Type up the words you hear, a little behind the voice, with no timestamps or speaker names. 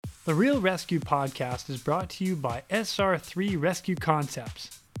The Real Rescue Podcast is brought to you by SR3 Rescue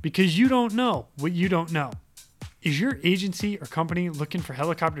Concepts, because you don't know what you don't know. Is your agency or company looking for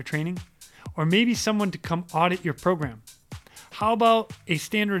helicopter training? Or maybe someone to come audit your program? How about a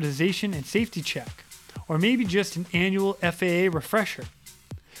standardization and safety check? Or maybe just an annual FAA refresher?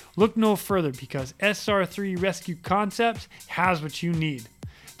 Look no further, because SR3 Rescue Concepts has what you need.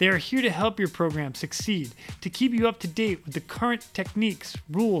 They are here to help your program succeed, to keep you up to date with the current techniques,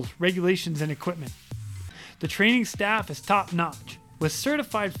 rules, regulations, and equipment. The training staff is top-notch, with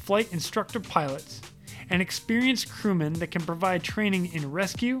certified flight instructor pilots and experienced crewmen that can provide training in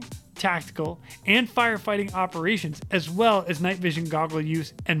rescue, tactical, and firefighting operations, as well as night vision goggle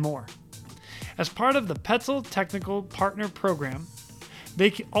use and more. As part of the Petzl Technical Partner Program, they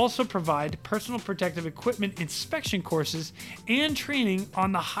can also provide personal protective equipment inspection courses and training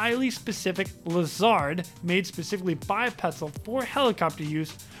on the highly specific Lizard, made specifically by Petzl for helicopter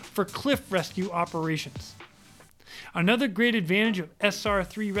use for cliff rescue operations. Another great advantage of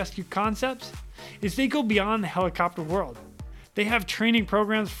SR3 Rescue Concepts is they go beyond the helicopter world. They have training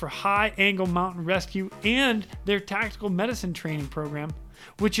programs for high-angle mountain rescue and their tactical medicine training program,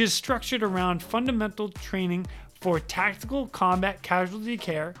 which is structured around fundamental training for tactical combat casualty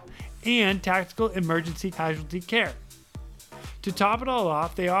care and tactical emergency casualty care. To top it all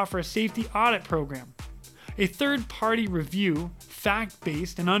off, they offer a safety audit program, a third-party review,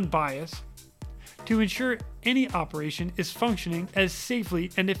 fact-based and unbiased, to ensure any operation is functioning as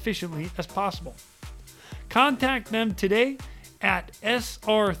safely and efficiently as possible. Contact them today at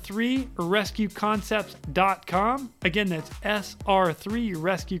sr3rescueconcepts.com. Again, that's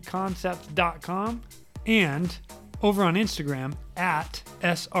sr3rescueconcepts.com. And over on Instagram at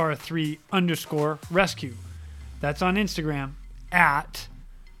sr3_rescue. That's on Instagram at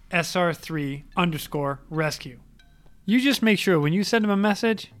sr3_rescue. You just make sure when you send them a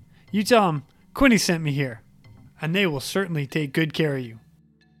message, you tell them, Quinny sent me here, and they will certainly take good care of you.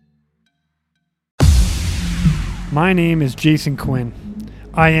 My name is Jason Quinn.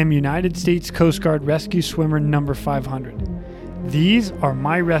 I am United States Coast Guard Rescue Swimmer number 500. These are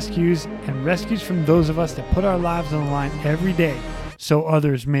my rescues and rescues from those of us that put our lives on the line every day so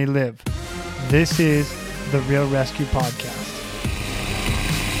others may live. This is the Real Rescue Podcast.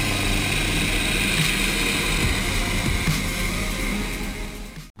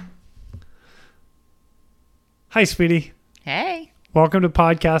 Hi, sweetie. Hey. Welcome to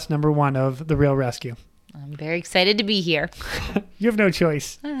podcast number 1 of The Real Rescue. I'm very excited to be here. You have no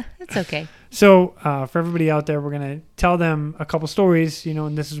choice. It's okay. So for everybody out there, we're going to tell them a couple stories,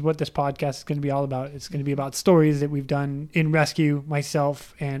 and this is what this podcast is going to be all about. It's going to be about stories that we've done in rescue,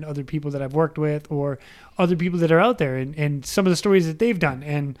 myself and other people that I've worked with, or other people that are out there, and some of the stories that they've done.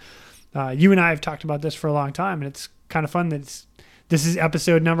 And you and I have talked about this for a long time, and it's kind of fun that this is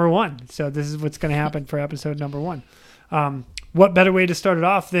episode number 1. So this is what's going to happen for episode number 1. What better way to start it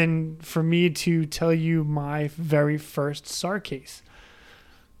off than for me to tell you my very first SAR case?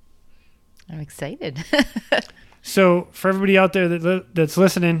 I'm excited. So for everybody out there that's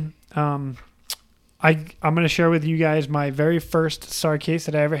listening, I'm going to share with you guys my very first SAR case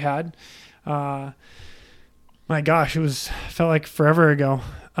that I ever had. My gosh, felt like forever ago.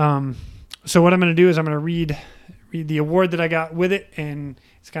 So what I'm going to do is I'm going to read the award that I got with it, and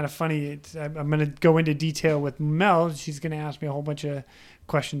it's kind of funny. I'm going to go into detail with Mel. She's going to ask me a whole bunch of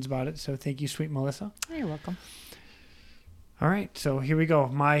questions about it. So thank you, sweet Melissa. You're welcome. All right, so here we go.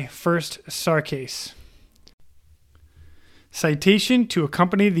 My first SAR case. Citation to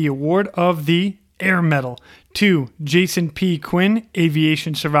accompany the award of the Air Medal to Jason P. Quinn,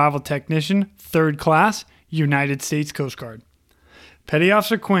 Aviation Survival Technician, 3rd Class, United States Coast Guard. Petty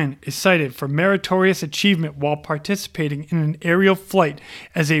Officer Quinn is cited for meritorious achievement while participating in an aerial flight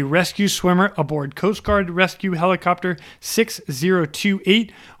as a rescue swimmer aboard Coast Guard Rescue Helicopter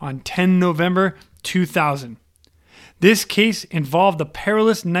 6028 on 10 November 2000. This case involved the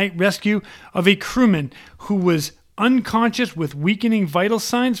perilous night rescue of a crewman who was unconscious with weakening vital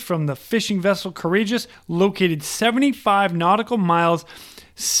signs from the fishing vessel Courageous, located 75 nautical miles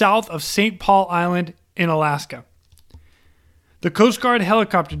south of St. Paul Island in Alaska. The Coast Guard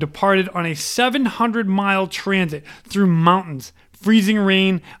helicopter departed on a 700-mile transit through mountains, freezing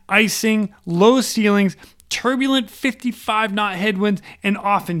rain, icing, low ceilings, turbulent 55-knot headwinds, and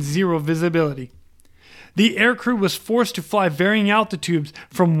often zero visibility. The aircrew was forced to fly varying altitudes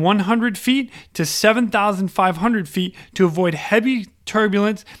from 100 feet to 7,500 feet to avoid heavy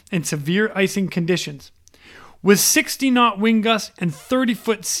turbulence and severe icing conditions. With 60-knot wind gusts and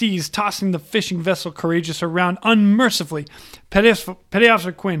 30-foot seas tossing the fishing vessel Courageous around unmercifully, Petty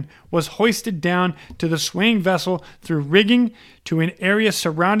Officer Quinn was hoisted down to the swaying vessel through rigging to an area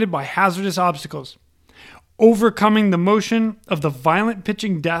surrounded by hazardous obstacles. Overcoming the motion of the violent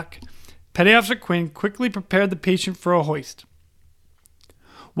pitching deck, Petty Officer Quinn quickly prepared the patient for a hoist.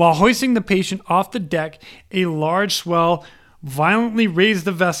 While hoisting the patient off the deck, a large swell violently raised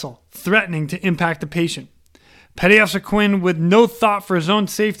the vessel, threatening to impact the patient. Petty Officer Quinn, with no thought for his own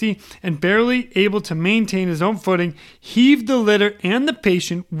safety and barely able to maintain his own footing, heaved the litter and the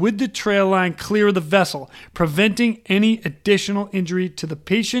patient with the trail line clear of the vessel, preventing any additional injury to the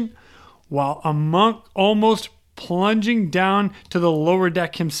patient, while a monk almost plunging down to the lower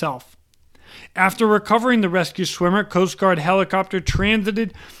deck himself. After recovering the rescue swimmer, Coast Guard helicopter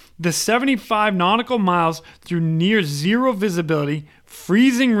transited the 75 nautical miles through near zero visibility,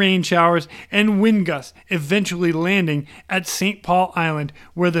 freezing rain showers, and wind gusts, eventually landing at St. Paul Island,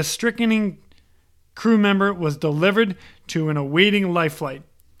 where the stricken crew member was delivered to an awaiting life flight.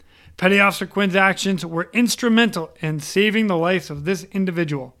 Petty Officer Quinn's actions were instrumental in saving the life of this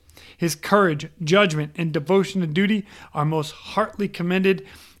individual. His courage, judgment, and devotion to duty are most heartily commended,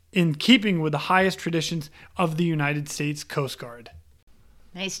 in keeping with the highest traditions of the United States Coast Guard.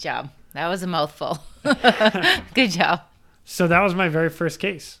 Nice job. That was a mouthful. Good job. So that was my very first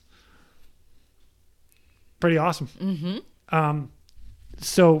case. Pretty awesome. Mm-hmm.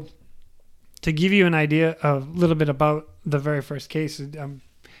 So to give you an idea of a little bit about the very first case,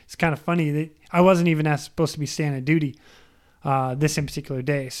 it's kind of funny that I wasn't even supposed to be standing duty this in particular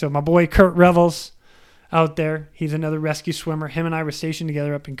day. So my boy Kurt Revels out there, he's another rescue swimmer. Him and I were stationed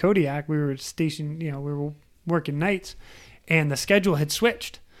together up in Kodiak. We were stationed, we were working nights, and the schedule had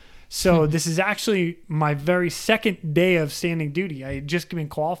switched. So this is actually my very second day of standing duty. I had just been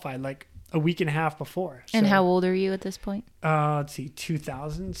qualified like a week and a half before. And So, how old are you at this point? let's see,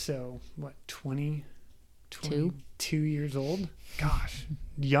 2000. So what, 22 years old? Gosh,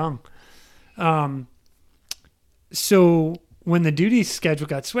 young. So when the duty schedule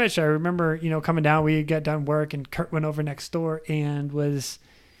got switched, I remember, coming down, we got done work and Kurt went over next door and was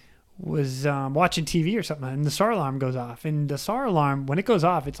watching TV or something, and the SAR alarm goes off. And the SAR alarm, when it goes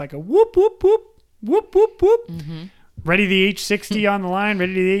off, it's like a whoop, whoop, whoop, whoop, whoop, whoop. Mm-hmm. Ready the H-60 on the line,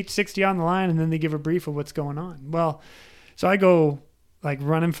 ready the H-60 on the line, and then they give a brief of what's going on. Well, so I go like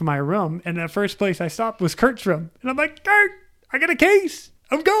running for my room, and the first place I stopped was Kurt's room. And I'm like, Kurt, I got a case.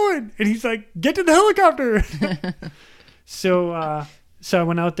 I'm going. And he's like, get to the helicopter. So I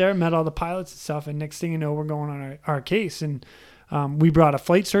went out there, met all the pilots and stuff, and next thing you know, we're going on our case. And we brought a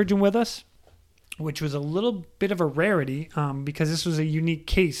flight surgeon with us, which was a little bit of a rarity because this was a unique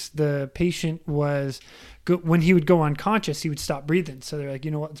case. The patient was, when he would go unconscious, he would stop breathing. So they're like,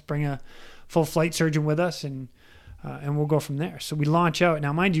 you know what, let's bring a full flight surgeon with us and we'll go from there. So we launch out.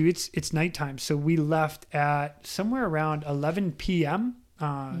 Now, mind you, it's nighttime. So we left at somewhere around 11 p.m.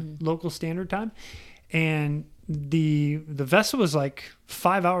 Local standard time. And the vessel was like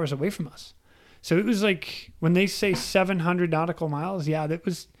 5 hours away from us. So it was like, when they say 700 nautical miles, yeah, it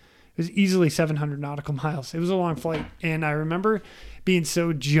was easily 700 nautical miles. It was a long flight. And I remember being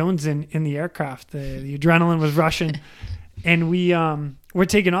so jonesing in the aircraft. The adrenaline was rushing. And we're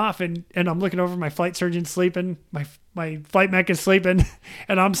taking off, and I'm looking over, my flight surgeon sleeping, my flight mech is sleeping,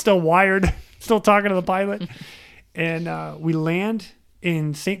 and I'm still wired, still talking to the pilot. And we land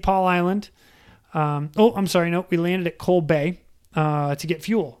in St. Paul Island. We landed at Coal Bay to get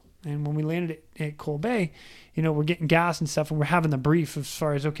fuel. And when we landed at Coal Bay, we're getting gas and stuff, and we're having the brief as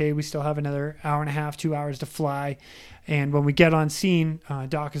far as, okay, we still have another hour and a half, 2 hours to fly. And when we get on scene,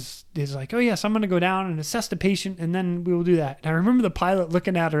 Doc is like, oh, yes, I'm going to go down and assess the patient, and then we will do that. And I remember the pilot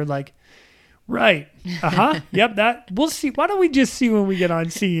looking at her like, right, yep, that, we'll see. Why don't we just see when we get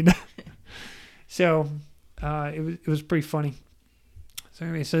on scene? So it was pretty funny. So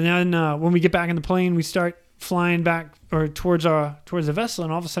anyway, so then when we get back in the plane, we start flying back or towards the vessel,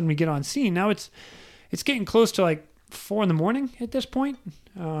 and all of a sudden we get on scene. Now it's getting close to like 4 a.m. at this point,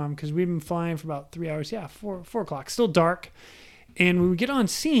 because we've been flying for about 3 hours. Yeah, 4 o'clock, still dark. And when we get on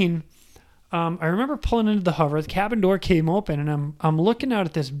scene, I remember pulling into the hover. The cabin door came open, and I'm looking out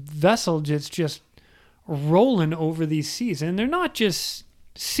at this vessel just rolling over these seas, and they're not just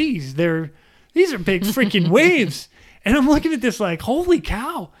seas. These are big freaking waves. And I'm looking at this like, holy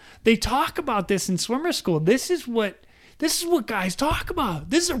cow! They talk about this in swimmer school. This is what guys talk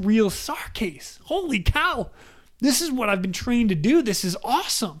about. This is a real SAR case. Holy cow! This is what I've been trained to do. This is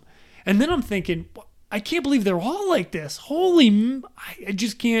awesome. And then I'm thinking, I can't believe they're all like this. I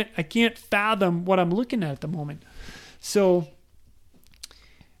just can't fathom what I'm looking at the moment. So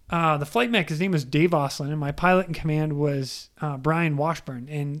the flight mech, his name was Dave Oslin, and my pilot in command was Brian Washburn.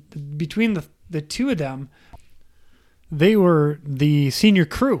 And between the two of them, they were the senior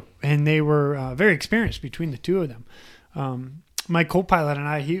crew, and they were very experienced between the two of them. My co-pilot and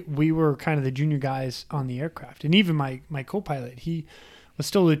I, we were kind of the junior guys on the aircraft. And even my co-pilot, he was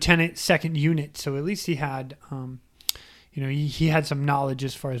still lieutenant, second unit, so at least he had, he had some knowledge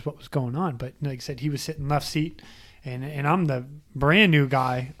as far as what was going on. But like I said, he was sitting left seat, and I'm the brand new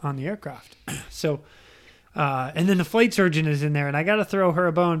guy on the aircraft. So, and then the flight surgeon is in there, and I got to throw her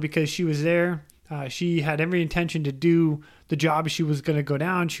a bone because she was there. She had every intention to do the job. She was going to go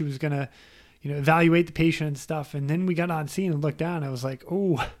down. She was going to, evaluate the patient and stuff. And then we got on scene and looked down. I was like,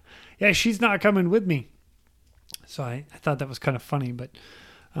 oh, yeah, she's not coming with me. So I thought that was kind of funny. But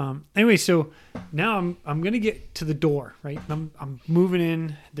anyway, so now I'm going to get to the door, right? I'm moving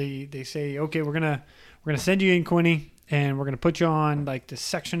in. They say, okay, we're gonna send you in, Quinny, and we're gonna put you on like the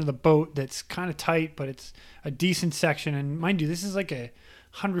section of the boat that's kind of tight, but it's a decent section. And mind you, this is like a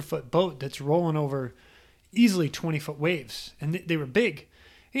 100-foot boat that's rolling over easily 20-foot waves, and they were big.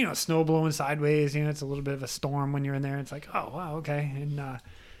 Snow blowing sideways. It's a little bit of a storm when you're in there. It's like, oh wow, okay. And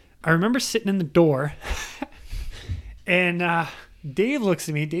I remember sitting in the door, and Dave looks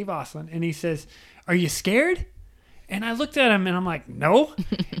at me, Dave Oslin, and he says, "Are you scared?" And I looked at him, and I'm like, "No."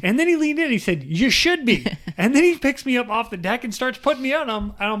 And then he leaned in, and he said, "You should be." And then he picks me up off the deck and starts putting me out.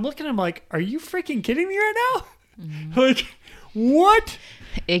 And I'm looking at him like, "Are you freaking kidding me right now?" Mm-hmm. Like, what?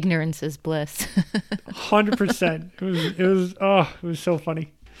 Ignorance is bliss. 100%. It was so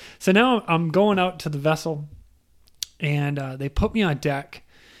funny. So now I'm going out to the vessel, and they put me on deck.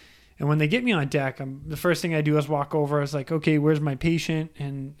 And when they get me on deck, the first thing I do is walk over. I was like, okay, where's my patient?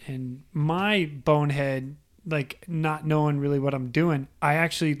 And my bonehead, like not knowing really what I'm doing, I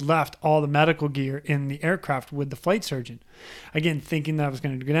actually left all the medical gear in the aircraft with the flight surgeon. Again, thinking that I was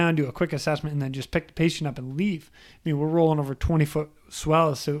going to go down, do a quick assessment, and then just pick the patient up and leave. I mean, we're rolling over 20-foot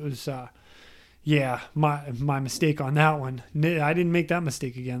swells, so it was, my mistake on that one. I didn't make that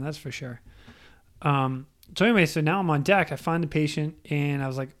mistake again, that's for sure. So anyway, so now I'm on deck. I find the patient, and I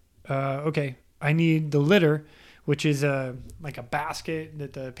was like, okay, I need the litter, which is like a basket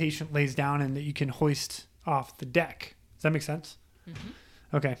that the patient lays down and that you can hoist off the deck. Does that make sense?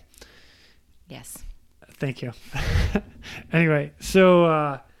 Mm-hmm. Okay. Yes. Thank you. Anyway, so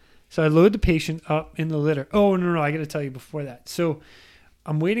I load the patient up in the litter. Oh, no, I got to tell you before that. So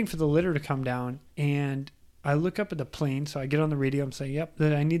I'm waiting for the litter to come down, and I look up at the plane. So I get on the radio. I'm saying, yep,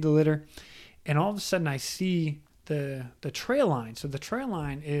 that I need the litter. And all of a sudden I see the trail line. So the trail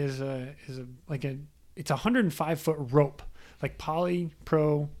line is it's a 105-foot rope, like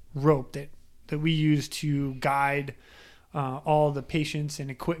polypro rope that we use to guide all the patients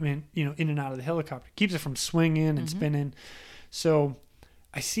and equipment, in and out of the helicopter. Keeps it from swinging and spinning. So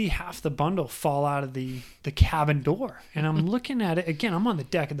I see half the bundle fall out of the cabin door, and I'm looking at it again. I'm on the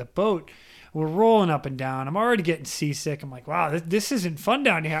deck of the boat. We're rolling up and down. I'm already getting seasick. I'm like, wow, this isn't fun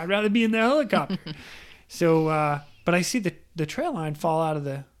down here. I'd rather be in the helicopter. So, but I see the trail line fall out of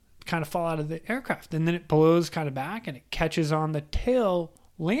the aircraft, and then it blows kind of back, and it catches on the tail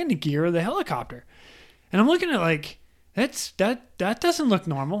landing gear of the helicopter. And I'm looking at like, that doesn't look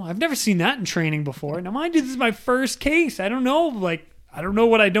normal. I've never seen that in training before. Now, mind you, this is my first case. I don't know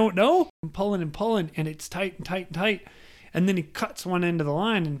what I don't know. I'm pulling, and it's tight and tight and tight. And then he cuts one end of the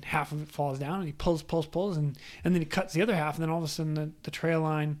line, and half of it falls down, and he pulls, and then he cuts the other half, and then all of a sudden the trail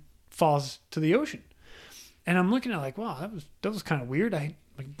line falls to the ocean. And I'm looking at it like, wow, that was kind of weird. I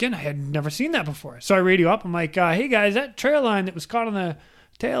had never seen that before. So I radio up. I'm like, hey guys, that trail line that was caught on the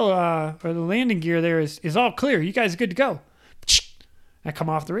tail or the landing gear there is all clear. You guys are good to go. I come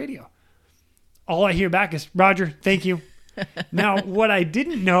off the radio. All I hear back is, Roger, thank you. Now, what I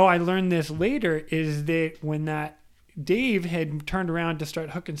didn't know, I learned this later, is that when that Dave had turned around to start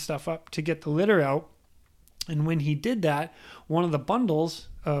hooking stuff up to get the litter out, and when he did that, one of the bundles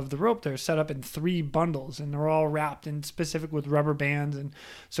of the rope there set up in 3 bundles, and they're all wrapped in specific with rubber bands, and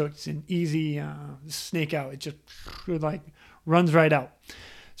so it's an easy snake out. It just like runs right out.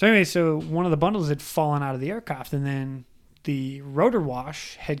 So anyway, so one of the bundles had fallen out of the aircraft, and then the rotor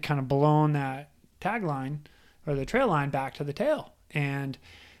wash had kind of blown that tagline or the trail line back to the tail, and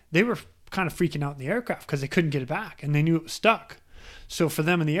they were kind of freaking out in the aircraft because they couldn't get it back, and they knew it was stuck. So for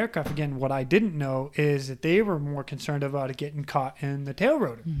them in the aircraft, again, what I didn't know is that they were more concerned about it getting caught in the tail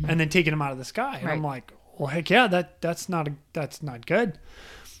rotor and then taking them out of the sky. And I'm like, well, heck yeah, that's not good.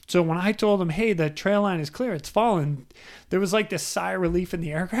 So when I told them, hey, the trail line is clear, it's fallen, there was like this sigh of relief in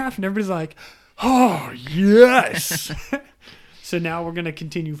the aircraft, and everybody's like, oh, yes. So now we're going to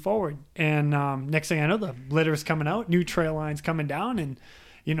continue forward. And next thing I know, the litter's coming out, new trail line's coming down, and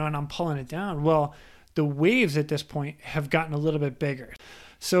and I'm pulling it down. Well, the waves at this point have gotten a little bit bigger.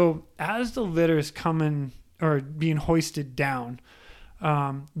 So as the litter is coming or being hoisted down,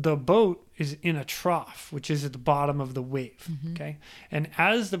 the boat is in a trough, which is at the bottom of the wave. Okay. And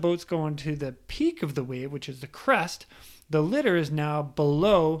as the boat's going to the peak of the wave, which is the crest, the litter is now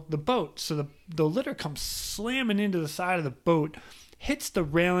below the boat. So the litter comes slamming into the side of the boat, hits the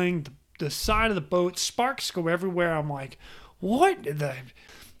railing, the side of the boat, sparks go everywhere. I'm like, what? The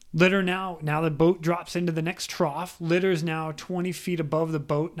litter now the boat drops into the next trough. Litter is now 20 feet above the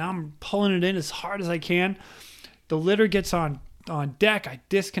boat. Now I'm pulling it in as hard as I can. The litter gets on deck. I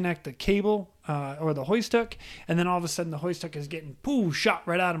disconnect the cable or the hoist hook, and then all of a sudden the hoist hook is getting shot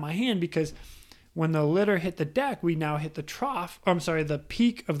right out of my hand, because when the litter hit the deck, we now hit the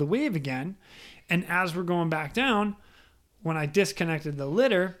peak of the wave again. And as we're going back down, when I disconnected the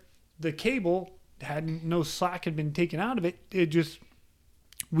litter, the cable no slack had been taken out of it.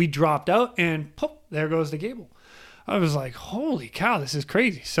 We dropped out and poof, there goes the cable. I was like, holy cow, this is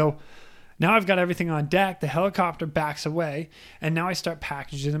crazy. So now I've got everything on deck. The helicopter backs away, and now I start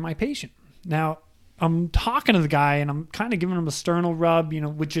packaging my patient. Now I'm talking to the guy, and I'm kind of giving him a sternal rub,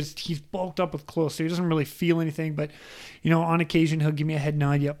 which is, he's bulked up with clothes, so he doesn't really feel anything. But, on occasion, he'll give me a head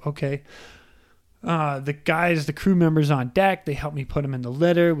nod. Yep, okay. The crew members on deck, they help me put him in the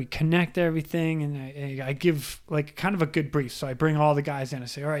litter. We connect everything, and I give like kind of a good brief. So I bring all the guys in and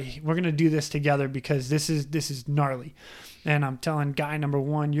say, all right, we're going to do this together because this is gnarly. And I'm telling guy number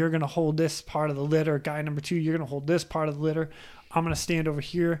 1, you're going to hold this part of the litter. Guy number 2, you're going to hold this part of the litter. I'm going to stand over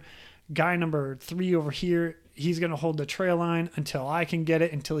here. Guy number 3 over here, he's going to hold the trail line until I can get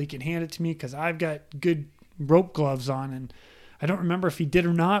it, until he can hand it to me, because I've got good rope gloves on. And I don't remember if he did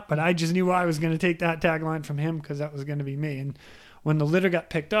or not, but I just knew I was going to take that tagline from him, because that was going to be me. And when the litter got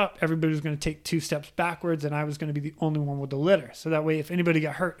picked up, everybody was going to take 2 steps backwards, and I was going to be the only one with the litter. So that way, if anybody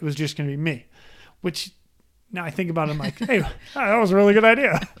got hurt, it was just going to be me. Which, now I think about it, I'm like, hey, that was a really good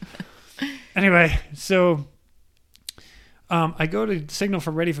idea. Anyway, so I go to signal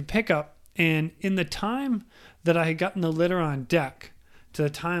for ready for pickup, and in the time that I had gotten the litter on deck to the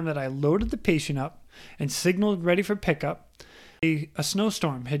time that I loaded the patient up and signaled ready for pickup, a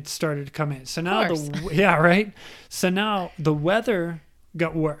snowstorm had started to come in. So now So now the weather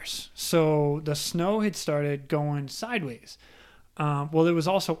got worse. So the snow had started going sideways. Well, there was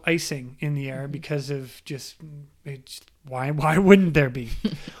also icing in the air because of why wouldn't there be?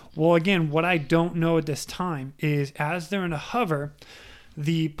 Well, again, what I don't know at this time is, as they're in a hover,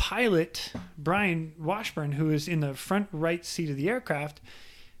 the pilot, Brian Washburn, who is in the front right seat of the aircraft,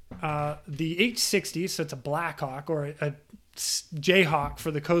 the H-60, so it's a Black Hawk or a Jayhawk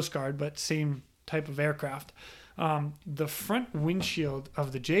for the Coast Guard, but same type of aircraft. The front windshield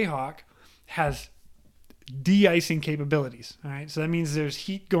of the Jayhawk has de-icing capabilities. All right, so that means there's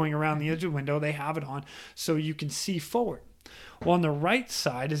heat going around the edge of the window. They have it on, so you can see forward. Well, on the right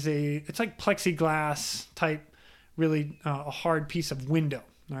side it's like plexiglass type, really a hard piece of window.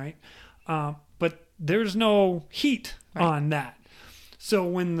 All right, but there's no heat on that. So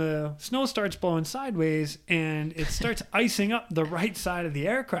when the snow starts blowing sideways and it starts icing up the right side of the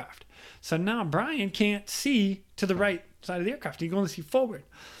aircraft, so now Brian can't see to the right side of the aircraft. He can only see forward.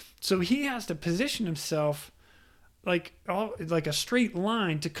 So he has to position himself like a straight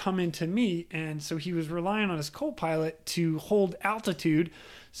line to come into me. And so he was relying on his co-pilot to hold altitude,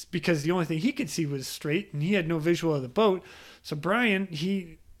 because the only thing he could see was straight, and he had no visual of the boat. So Brian,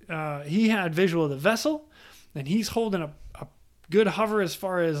 he had visual of the vessel, and he's holding a good hover as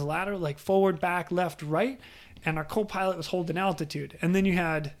far as ladder, like forward, back, left, right. And our co-pilot was holding altitude. And then you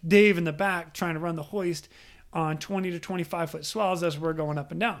had Dave in the back trying to run the hoist on 20 to 25 foot swells as we're going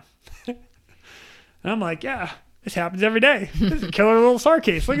up and down. And I'm like, yeah, this happens every day. This is a killer little SAR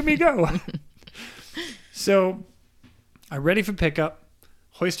case. Look at me go. So I'm ready for pickup.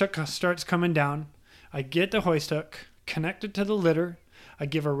 Hoist hook starts coming down. I get the hoist hook, connect it to the litter. I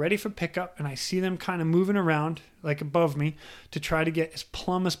give her ready for pickup, and I see them kind of moving around like above me to try to get as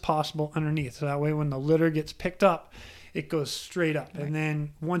plumb as possible underneath. So that way when the litter gets picked up, it goes straight up. Right. And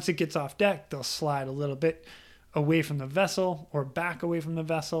then once it gets off deck, they'll slide a little bit away from the vessel or back away from the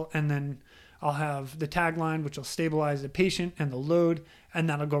vessel. And then I'll have the tagline, which will stabilize the patient and the load, and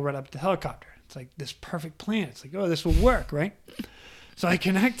that'll go right up to the helicopter. It's like this perfect plan. It's like, oh, this will work, right? So I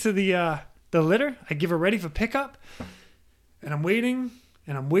connect to the litter. I give her ready for pickup, and I'm waiting.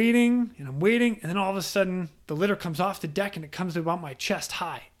 And I'm waiting, and then all of a sudden, the litter comes off the deck, and it comes to about my chest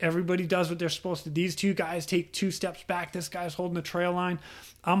high. Everybody does what they're supposed to. These 2 guys take 2 steps back. This guy's holding the trail line.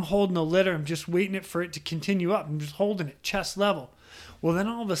 I'm holding the litter. I'm just waiting for it to continue up. I'm just holding it chest level. Well, then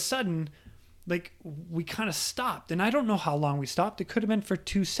all of a sudden, like we kind of stopped, and I don't know how long we stopped. It could have been for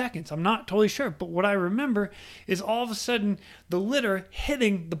 2 seconds. I'm not totally sure. But what I remember is all of a sudden the litter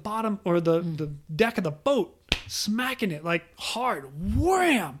hitting the bottom or the deck of the boat, smacking it like hard,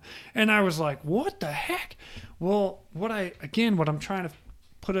 wham. And I was like, what the heck? Well, what I'm trying to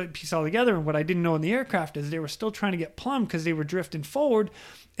put a piece all together, and what I didn't know in the aircraft is they were still trying to get plumb because they were drifting forward,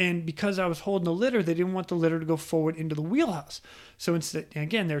 and because I was holding the litter, they didn't want the litter to go forward into the wheelhouse. So instead,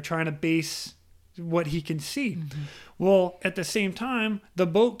 again, they're trying to base what he can see. Well, at the same time, the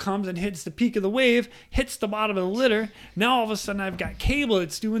boat comes and hits the peak of the wave, hits the bottom of the litter. Now all of a sudden I've got cable.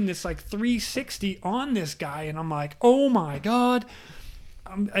 It's doing this like 360 on this guy, and I'm like, oh my God.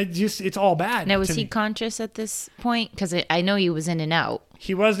 It's all bad. Now, was he conscious at this point? Because I know he was in and out.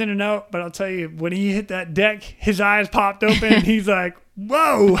 He was in and out, but I'll tell you, when he hit that deck, his eyes popped open, and he's like,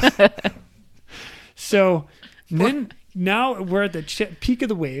 whoa. So then now we're at the peak of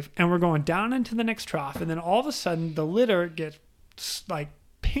the wave, and we're going down into the next trough, and then all of a sudden the litter gets like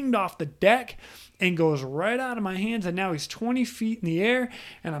pinged off the deck and goes right out of my hands, and now he's 20 feet in the air,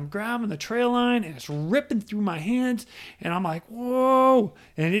 and I'm grabbing the trail line, and it's ripping through my hands, and I'm like, whoa,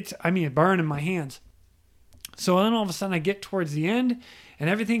 and it's burning my hands. So then all of a sudden I get towards the end, and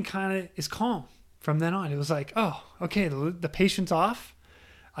everything kind of is calm from then on. It was like, oh, okay, the patient's off.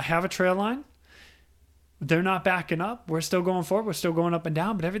 I have a trail line. They're not backing up. We're still going forward. We're still going up and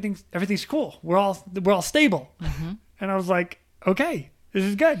down, but everything's cool. We're all stable. And I was like, okay, this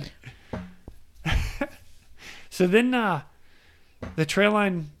is good. So then the trail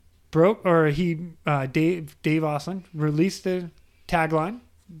line broke, or Dave Oslin released the tagline,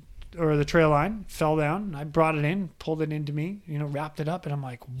 or the trail line fell down. I brought it in, pulled it into me, wrapped it up, and I'm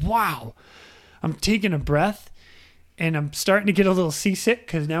like, wow. I'm taking a breath, and I'm starting to get a little seasick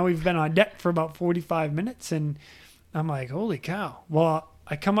because now we've been on deck for about 45 minutes, and I'm like, holy cow. Well,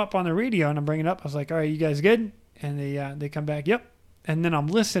 I come up on the radio and I'm bringing it up. I was like, all right, you guys good? And they come back, yep. And then I'm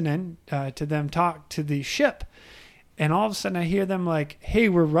listening to them talk to the ship. And all of a sudden I hear them like, hey,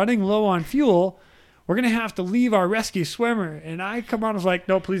 we're running low on fuel. We're going to have to leave our rescue swimmer. And I come on, I was like,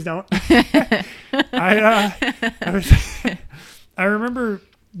 no, please don't. I remember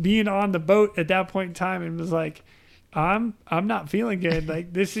being on the boat at that point in time and was like, I'm not feeling good.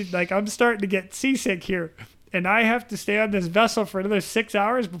 Like, this is like, I'm starting to get seasick here. And I have to stay on this vessel for another 6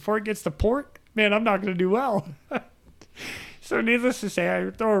 hours before it gets to port. Man, I'm not going to do well. So needless to say, I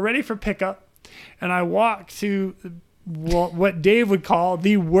throw her ready for pickup, and I walk to what Dave would call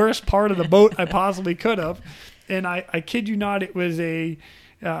the worst part of the boat I possibly could have. And I kid you not, it was a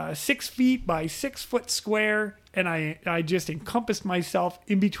 6 feet by 6 foot square, and I just encompassed myself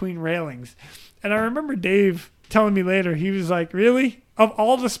in between railings. And I remember Dave telling me later, he was like, really? Of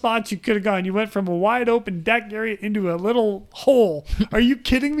all the spots you could have gone, you went from a wide open deck area into a little hole. Are you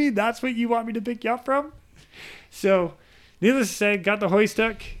kidding me? That's what you want me to pick you up from? So needless to say, got the hoist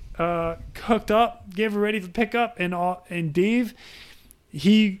hook hooked up, gave her ready for pickup, and Dave,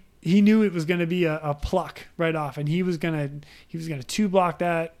 he knew it was going to be a pluck right off, and he was gonna 2-block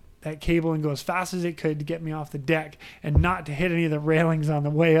that cable and go as fast as it could to get me off the deck and not to hit any of the railings on the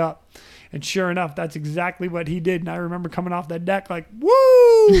way up. And sure enough, that's exactly what he did. And I remember coming off that deck like,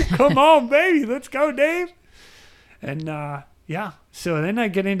 woo, come on, baby, let's go, Dave. And yeah, so then I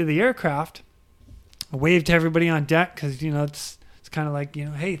get into the aircraft. I wave to everybody on deck because, it's kind of like,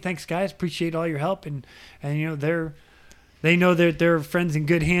 hey, thanks, guys. Appreciate all your help. And they know that they're friends in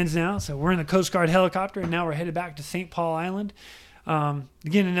good hands now. So we're in the Coast Guard helicopter, and now we're headed back to St. Paul Island.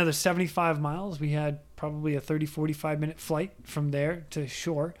 Again, another 75 miles. We had probably a 45-minute flight from there to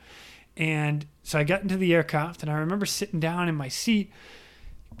shore. And so I got into the aircraft, and I remember sitting down in my seat,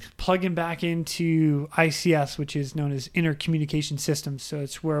 plugging back into ICS, which is known as Intercommunication Systems. So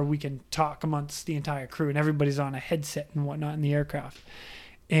it's where we can talk amongst the entire crew, and everybody's on a headset and whatnot in the aircraft.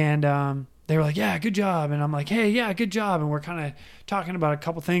 And they were like, yeah, good job. And I'm like, hey, yeah, good job. And we're kind of talking about a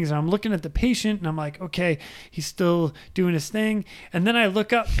couple things. And I'm looking at the patient, and I'm like, okay, he's still doing his thing. And then I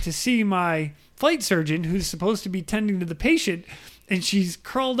look up to see my flight surgeon, who's supposed to be tending to the patient, and she's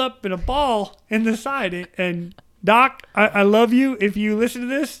curled up in a ball in the side. And Doc, I love you. If you listen to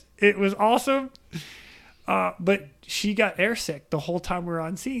this, it was awesome. But she got airsick the whole time we were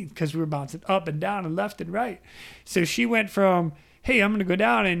on scene because we were bouncing up and down and left and right. So she went from, hey, I'm going to go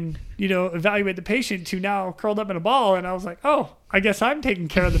down and, evaluate the patient to now curled up in a ball. And I was like, oh, I guess I'm taking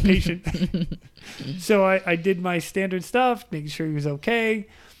care of the patient. So I did my standard stuff, making sure he was okay,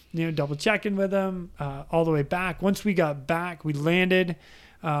 double checking with him all the way back. Once we got back, we landed.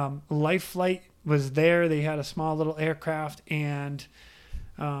 Life Flight was there. They had a small little aircraft, and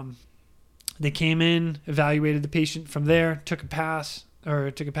they came in, evaluated the patient from there, took a pass,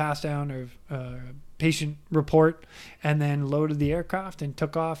 or took a pass down or patient report, and then loaded the aircraft and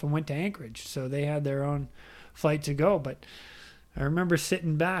took off and went to Anchorage. So they had their own flight to go. But I remember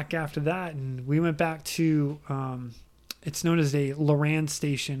sitting back after that, and we went back to it's known as a Loran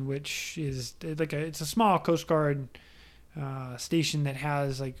station, which is it's a small Coast Guard station that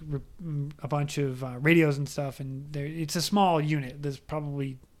has like a bunch of radios and stuff, and it's a small unit. There's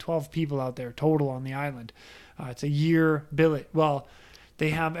probably 12 people out there total on the island. It's a year billet. Well, they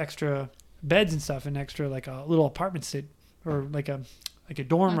have extra beds and stuff, and extra like a little apartment or like a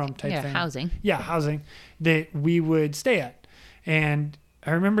dorm room type thing. Housing. Yeah, housing that we would stay at. And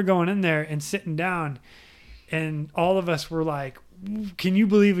I remember going in there and sitting down, and all of us were like, can you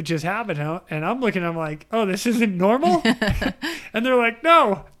believe it just happened? And I'm looking, I'm like, oh, this isn't normal? And they're like,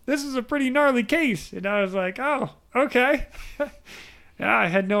 no, this is a pretty gnarly case. And I was like, oh, okay. Yeah, I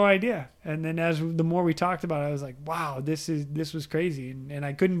had no idea. And then the more we talked about it, I was like, wow, this was crazy. And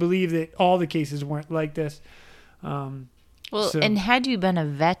I couldn't believe that all the cases weren't like this. And had you been a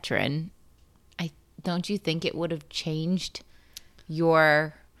veteran, don't you think it would have changed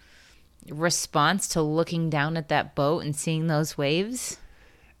your response to looking down at that boat and seeing those waves?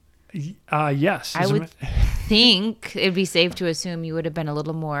 Yes. I would think it'd be safe to assume you would have been a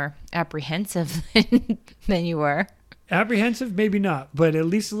little more apprehensive than you were. Apprehensive, maybe not, but at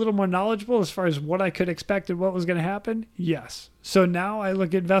least a little more knowledgeable as far as what I could expect and what was going to happen. Yes. So now I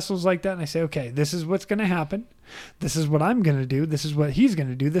look at vessels like that and I say, okay, this is what's going to happen. This is what I'm going to do. This is what he's going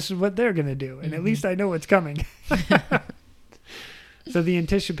to do. This is what they're going to do. And at least I know what's coming. So the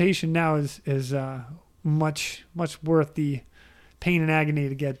anticipation now is much worth the pain and agony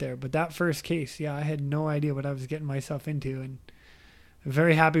to get there. But that first case, yeah, I had no idea what I was getting myself into, and I'm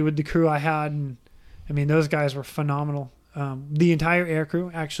very happy with the crew I had. And I mean, those guys were phenomenal. The entire air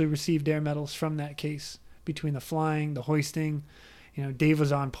crew actually received air medals from that case, between the flying, the hoisting. You know, Dave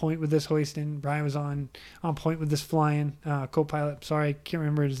was on point with this hoisting. Brian was on point with this flying. Co-pilot, sorry, I can't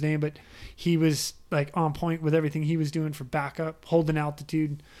remember his name, but he was like on point with everything he was doing for backup, holding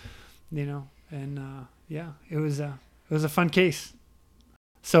altitude, you know. And yeah, it was a fun case.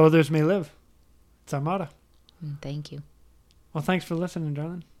 So others may live. It's our motto. Thank you. Well, thanks for listening,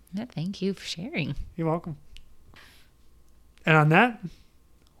 darling. No, thank you for sharing. You're welcome. And on that,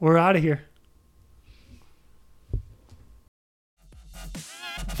 we're out of here.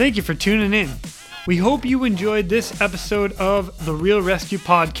 Thank you for tuning in. We hope you enjoyed this episode of the Real Rescue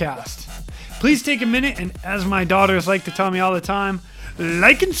Podcast. Please take a minute and, as my daughters like to tell me all the time,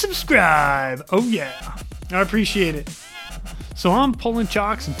 like and subscribe. Oh yeah, I appreciate it. So I'm pulling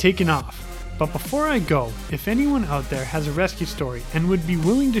chocks and taking off. But before I go, if anyone out there has a rescue story and would be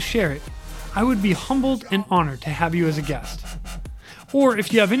willing to share it, I would be humbled and honored to have you as a guest. Or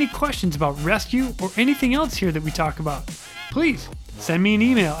if you have any questions about rescue or anything else here that we talk about, please send me an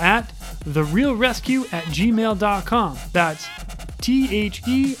email at therealrescue@gmail.com. That's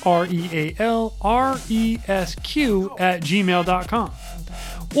TheRealResq@gmail.com.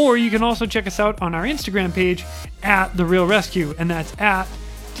 Or you can also check us out on our Instagram page at The Real Rescue, and that's at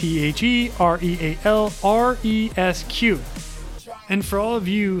TheRealResq. And for all of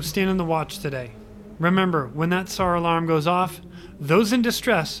you standing the watch today, remember, when that SAR alarm goes off, those in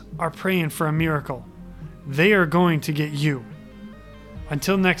distress are praying for a miracle. They are going to get you.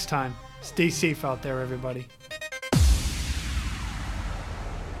 Until next time, stay safe out there, everybody.